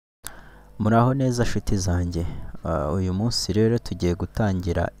Muraho neza nshuti zanjye. Uyu munsi rero tugiye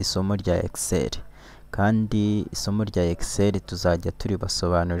gutangira isomo rya Excel, kandi isomo rya Excel tuzajya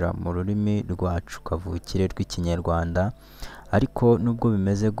turibasobanurira mu rurimi rwacu kavukire rw'ikinyarwanda, ariko nubwo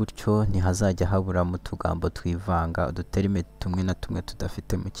bimeze gutyo ntihazajya habura mu tugambo twivanga, uduterime tumwe na tumwe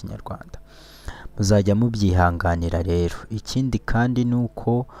tudafite mu kinyarwanda. Muzajya mubyihanganira rero. Ikindi kandi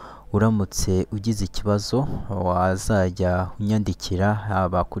nuko uramutse ugize ikibazo wazajya unyandikira,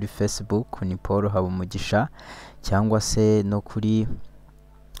 haba kuri Facebook ni Paul Habumugisha, cyangwa se no kuri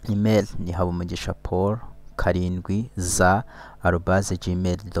email ni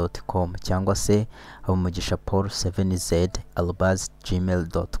habumugisha.paul7z@gmail.com, cyangwa se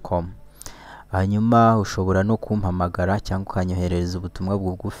habumugisha.paul7z@gmail.com. Hanyuma ushobora no kumpamagara cyangwa ukanyoherereza ubutumwa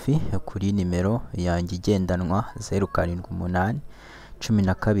bugufi kuri nimero yanjye igendanwa 078 12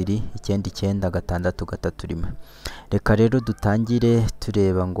 99 Reka rero dutangire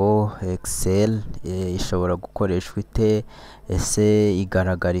tureba ngo Excel ishobora gukoreshwa ite, ese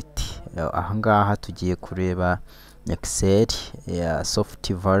igaragara iti. Ahangaha tugiye kureba Excel ya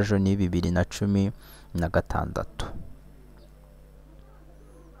soft version 2016.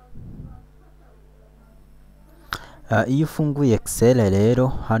 Iyo ufunguye Excel rero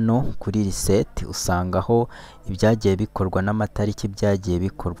hano kuri reset usangaho ibyagiye bikorwa n'amatariki byagiye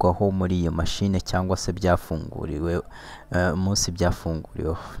bikorwaho muri iyo mashine cyangwa se byafunguriwe munsi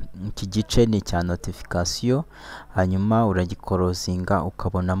byafunguriweho. Iki gice ni cya notification, hanyuma uragikorozinga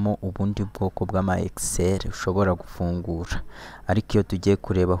ukabonamo ubundi bwoko bw'ama Excel ushobora gufungura, ariko iyo tugiye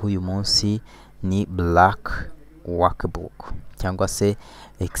kurebaho uyu munsi ni black workbook, cyangwa se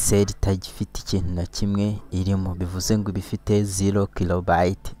Excel itagifite ikintu na kimwe irimo, bivuze ngo ibifite 0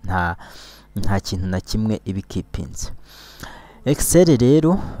 kilobyte, nta kintu na kimwe ibikipinze. Excel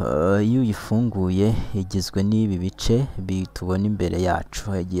rero iyo uyifunguye igizwe n'ibi bice tubona imbere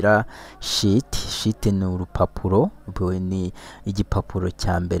yacu. Hagira sheet ni urupapuro, ni igipapuro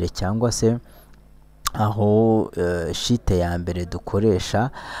cya mbere cyangwa se aho sheet ya mbere dukoresha.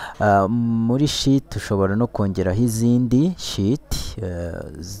 Muri sheet ushobora no kongeraho izindi sheet,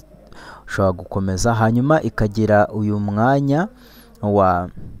 ushobora gukomeza. Hanyuma ikagira uyu mwanya wa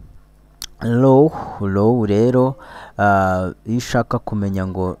row rero, iyo ushaka kumenya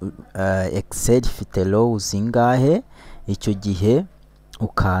ngo Excel ifite row zingahe, icyo gihe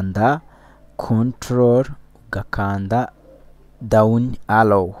ukanda control ugakanda down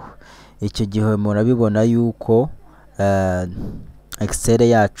arrow. Icyo gihe murabibona yuko Excel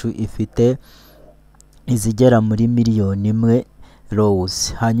yacu ifite izigera muri 1,000,000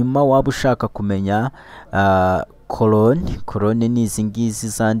 rows. Hanyuma waba ushaka kumenya colonne ni izi ngizi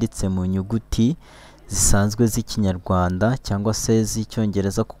zanditse mu nyuguti zisanzwe z'ikinyarwanda cyangwa se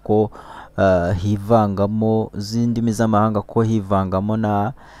z'icyongereza, kuko hivangamo z'indimi z'amahanga, ko hivangamo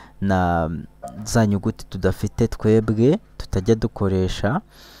na za nyuguti tudafite twebwe tutajya dukoresha.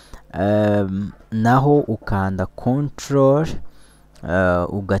 Naho ukanda control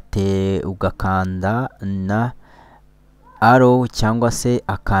ugakanda na arrow cyangwa se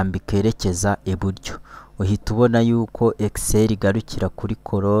akambi kerekeza iburyo, uhita ubona yuko Excel igarukira kuri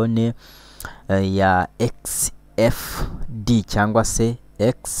colonne ya XFD cyangwa se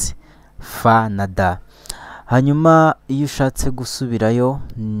X, F na D. Hanyuma iyo ushatse gusubirayo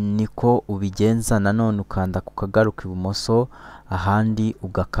niko ubigenza, nanone ukanda kukagaruka ibumoso, ahandi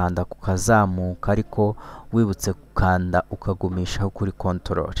ugakanda kukazamuka, ariko wibutse gukanda ukagumishaho kuri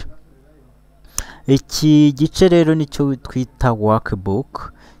control. Iki gice rero nicyo twita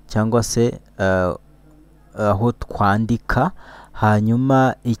workbook cyangwa se aho twandika.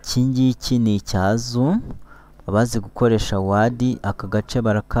 Hanyuma iki ngiki ni icya Zoom, abazi gukoresha Word aka gace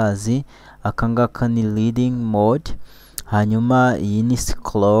barakazi. Aka ngaka ni reading mode. Hanyuma iyi ni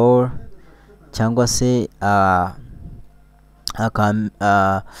scroll cyangwa se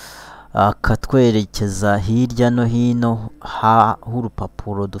akatwerekeza hirya no hino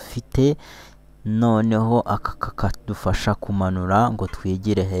h'urupapuro dufite, noneho aka kakadufasha kumanura ngo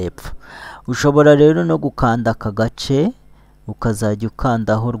twigire hepfo. Ushobora rero no gukanda aka gace ukazajya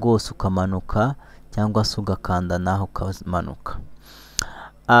ukandaho rwose ukamanuka, cyangwa se ugakanda naho ukamanuka.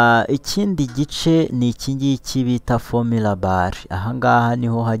 Ikindi gice ni iki ngiki bita formula bar. Ahangaha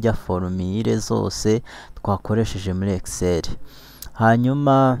niho hajya formule zose twakoresheje muri Excel.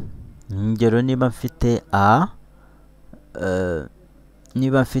 Hanyuma ingero, niba mfite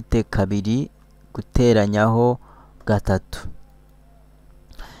niba mfite 2 guteranyaho 3,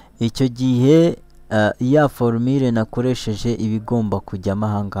 icyo gihe ya formule nakoresheje ibigomba kujyamo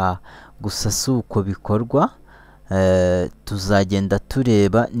ahangaha. Gusa si uko bikorwa, tuzagenda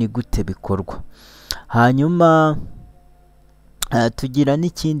tureba ni gute bikorwa. Hanyuma tugira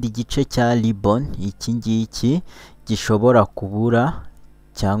n'ikindi gice cya ribbon. Iki ngiki gishobora kubura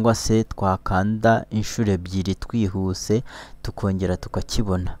cyangwa se twakanda inshuro ebyiri twihuse tukongera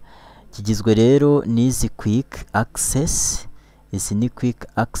tukakibona. Kigizwe rero n'izi quick access. Izi ni quick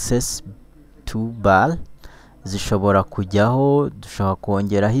access toolbar zishobora kujyaho, dushobora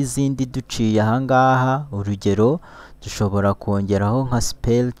kongeraho izindi duciye ahangaha. Urugero, dushobora kongeraho nka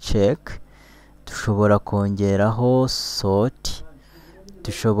spell check, dushobora kongeraho sort,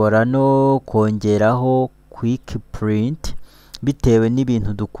 dushobora no kongeraho quick print bitewe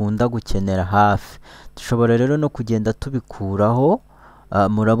n'ibintu dukunda gukenera hafi. Dushobora rero no kugenda tubikuraho.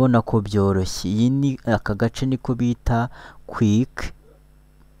 Murabona ko byoroshye. Iyi ni aka gace niko bita quick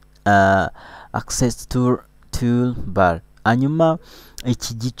access toolbar. Hanyuma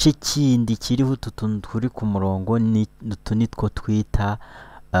iki gice kindi kiriho utu tuntu turi ku murongo utu nitwo twita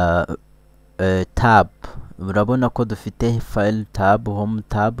tab. Urabona ko dufite file tab, home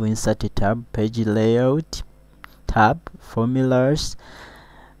tab, insert tab, page layout tab, formulas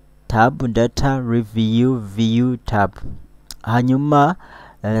tab, data review, view tab. Hanyuma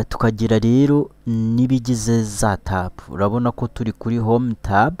tukagira rero n'ibigize za tab. Urabona ko turi kuri home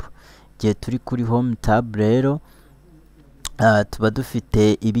tab. Igihe turi kuri home tab rero tuba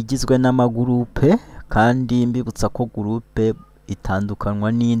dufite ibigizwe n'amagurupe, kandi mbibutsa ko gurupe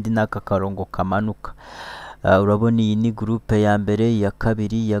itandukanywa n'indi n'aka karongo kamanuka. Urabona iyi ni gurupe ya mbere, iya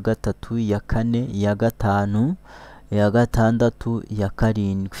kabiri, iya gatatu, iya kane, iya gatanu, iya gatandatu, iya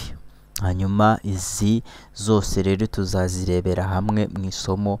karindwi. Hanyuma izi zose rero tuzazirebera hamwe mu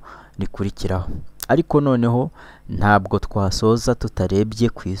isomo rikurikiraho. Ariko noneho ntabwo twasoza tutarebye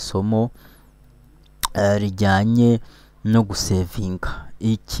ku isomo rijyanye no gusevinga.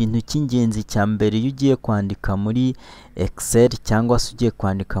 Ikintu cy'ingenzi cya mbere iyo ugiye kwandika muri Excel cyangwa se ugiye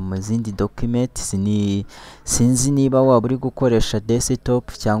kwandika mu zindi document, sinzi niba waba uri gukoresha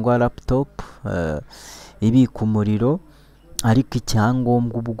desktop cyangwa laptop ibika umuriro, ariko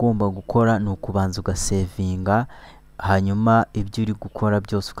icyangombwa uba ugomba gukora ni ukubanza ugasevinga, hanyuma ibyo uri gukora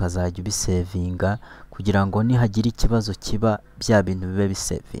byose ukazajya ubisevinga kugira ngo nihagira ikibazo kiba bya bintu bibe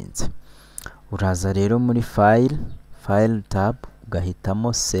bisevinze. Uraza rero muri file tab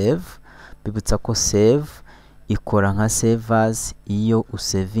ugahitamo save. Bibutsa ko save ikora nka save as iyo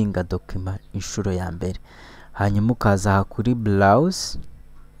usevinga document inshuro ya mbere. Hanyuma ukaza aha kuri browse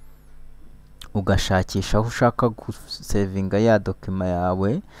ugashakisha aho ushaka gusevinga ya document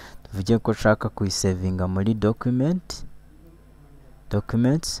yawe. Tuvuge ko ushaka kuyisevinga muri documents,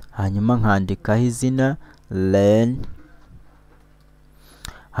 hanyuma nkandikaho izina learn,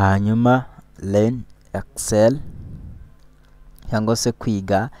 hanyuma learn Excel cyangwa se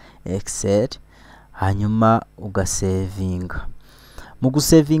kwiga Excel, hanyuma ugasevinga. Mu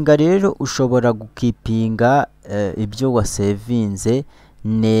gusevinga rero ushobora gukipinga ibyo wasevinze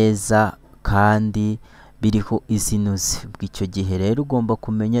neza kandi biriho izina uzi. Bw'icyo gihe rero ugomba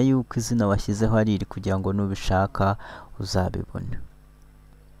kumenya yuko izina washyizeho ari iri kugira ngo nubishaka uzabibone.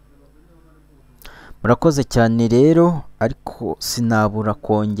 Murakoze cyane rero, ariko sinabura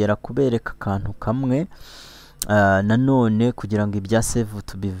kongera kubereka akantu kamwe nanone kugira ngo ibya save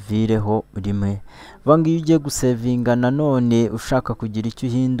tubivireho rimwe. Vuga iyo ugiye gusevinga nanone ushaka kugira icyo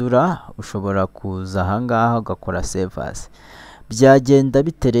uhindura, ushobora kuza ahangaha ugakora save as. Byagenda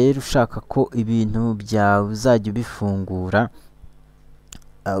bite rero ushaka ko ibintu byawe uzajya ubifungura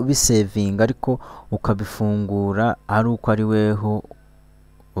ubisevinga ariko ukabifungura ari uko ari weho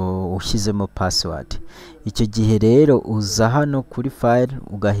ushyizemo password? Icyo gihe rero uza hano kuri file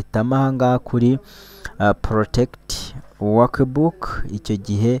ugahitamo ahangaha kuri protect workbook. Icyo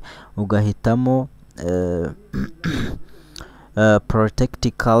gihe ugahitamo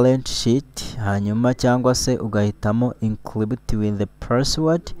protect current sheet, hanyuma cyangwa se ugahitamo encrypt with the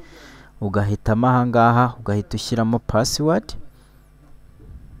password. Ugahitamo ahangaha ugahita ushyiramo password.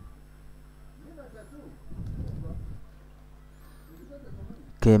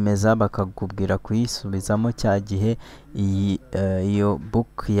 Kemeza bakakubwira kuyisubizamo cya gihe iyo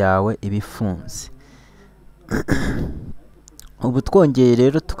book yawe ibifunze. Ubu twongeye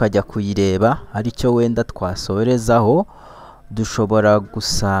rero tukajya kuyireba, aricyo wenda twasorezaho. Dushobora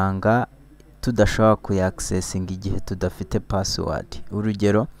gusanga tudashobora kuyaccessinga igihe tudafite password.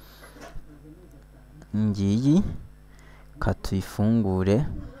 Urugero ngiyi katuyifungure,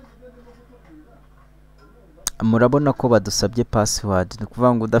 murabona ko badusabye password. Ni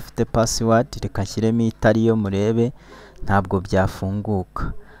ukuvuga ngo udafite password reka nshyiremo itariyo murebe ntabwo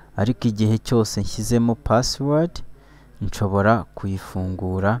byafunguka, ariko igihe cyose nshyizemo password nshobora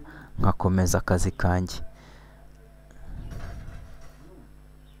kuyifungura nkakomeza akazi kanjye.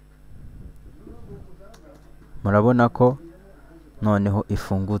 Murabona ko noneho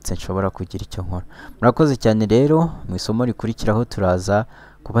ifungutse nshobora kugira icyo nkora. Murakoze cyane rero, mu isomo rikurikiraho turaza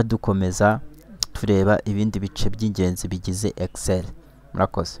kuba dukomeza tureba ibindi bice by'ingenzi bigize Excel.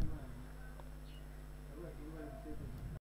 Murakoze.